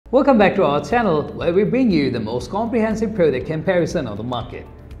Welcome back to our channel where we bring you the most comprehensive product comparison on the market.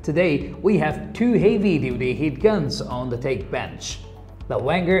 Today, we have two heavy-duty heat guns on the take bench, the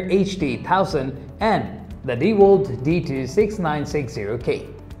Wagner HT1000 and the Dewalt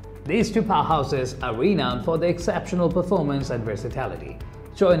D26960K. These two powerhouses are renowned for their exceptional performance and versatility.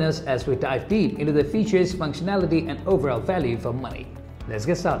 Join us as we dive deep into the features, functionality and overall value for money. Let's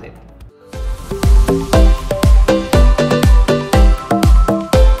get started.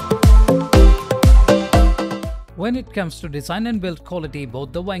 When it comes to design and build quality,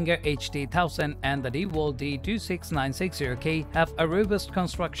 both the Wagner HT1000 and the Dewalt D26960K have a robust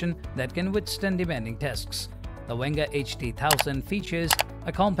construction that can withstand demanding tasks. The Wagner HT1000 features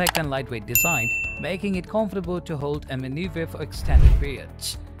a compact and lightweight design, making it comfortable to hold and maneuver for extended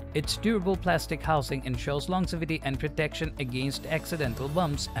periods. Its durable plastic housing ensures longevity and protection against accidental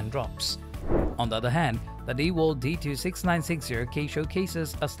bumps and drops. On the other hand, the Dewalt D26960K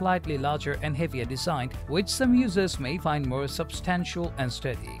showcases a slightly larger and heavier design, which some users may find more substantial and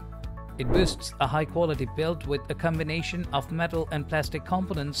sturdy. It boasts a high-quality build with a combination of metal and plastic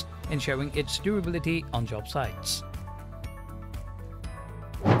components, ensuring its durability on job sites.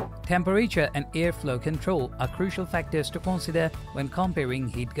 Temperature and airflow control are crucial factors to consider when comparing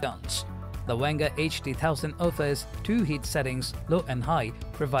heat guns. The Wagner HT1000 offers two heat settings, low and high,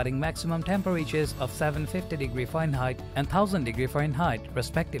 providing maximum temperatures of 750° Fahrenheit and 1000° Fahrenheit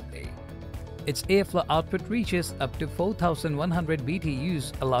respectively. Its airflow output reaches up to 4100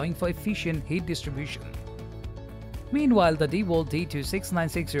 BTUs, allowing for efficient heat distribution. Meanwhile, the Dewalt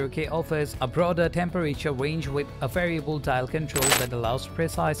D26960K offers a broader temperature range with a variable dial control that allows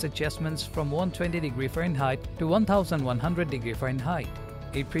precise adjustments from 120° Fahrenheit to 1100° Fahrenheit.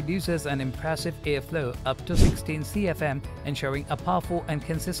 It produces an impressive airflow up to 16 CFM, ensuring a powerful and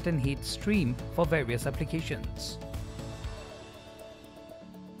consistent heat stream for various applications.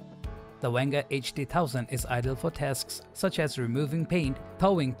 The Wagner HT1000 is ideal for tasks such as removing paint,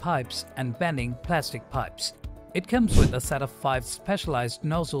 thawing pipes, and bending plastic pipes. It comes with a set of 5 specialized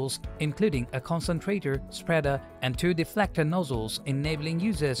nozzles, including a concentrator, spreader, and 2 deflector nozzles, enabling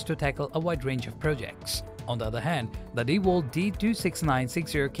users to tackle a wide range of projects. On the other hand, the Dewalt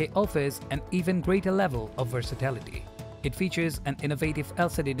D26960K offers an even greater level of versatility. It features an innovative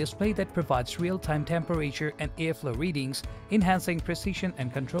LCD display that provides real-time temperature and airflow readings, enhancing precision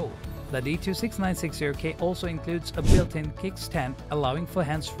and control. The D26960K also includes a built-in kickstand, allowing for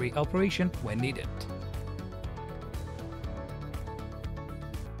hands-free operation when needed.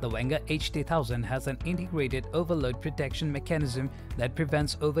 The Wagner HT1000 has an integrated overload protection mechanism that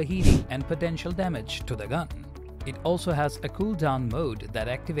prevents overheating and potential damage to the gun. It also has a cool-down mode that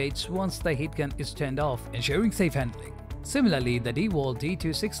activates once the heat gun is turned off, ensuring safe handling. Similarly, the Dewalt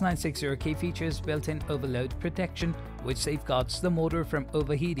D26960K features built-in overload protection, which safeguards the motor from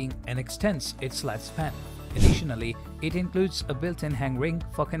overheating and extends its lifespan. Additionally, it includes a built-in hang ring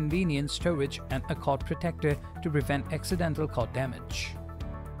for convenient storage and a cord protector to prevent accidental cord damage.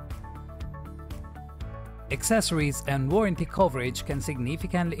 Accessories and warranty coverage can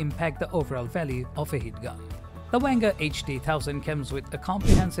significantly impact the overall value of a heat gun. The Wagner HT1000 comes with a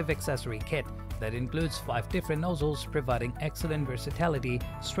comprehensive accessory kit that includes 5 different nozzles, providing excellent versatility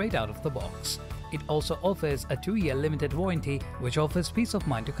straight out of the box. It also offers a 2-year limited warranty, which offers peace of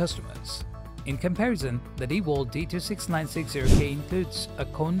mind to customers. In comparison, the Dewalt D26960K includes a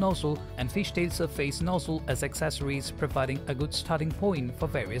cone nozzle and fishtail surface nozzle as accessories, providing a good starting point for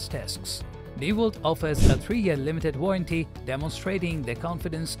various tasks. Dewalt offers a 3-year limited warranty, demonstrating their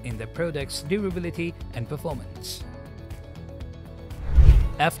confidence in the product's durability and performance.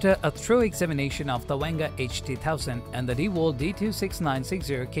 After a thorough examination of the Wagner HT1000 and the Dewalt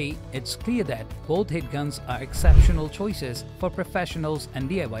D26960K, it's clear that both heat guns are exceptional choices for professionals and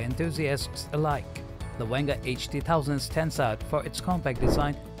DIY enthusiasts alike. The Wagner HT1000 stands out for its compact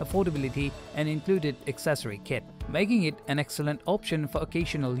design, affordability, and included accessory kit, making it an excellent option for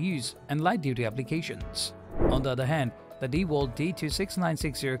occasional use and light-duty applications. On the other hand, the Dewalt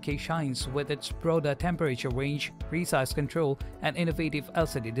D26960K shines with its broader temperature range, precise control, and innovative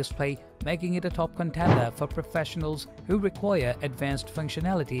LCD display, making it a top contender for professionals who require advanced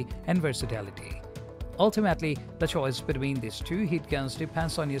functionality and versatility. Ultimately, the choice between these two heat guns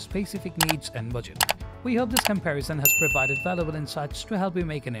depends on your specific needs and budget. We hope this comparison has provided valuable insights to help you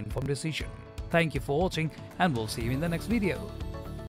make an informed decision. Thank you for watching, and we'll see you in the next video.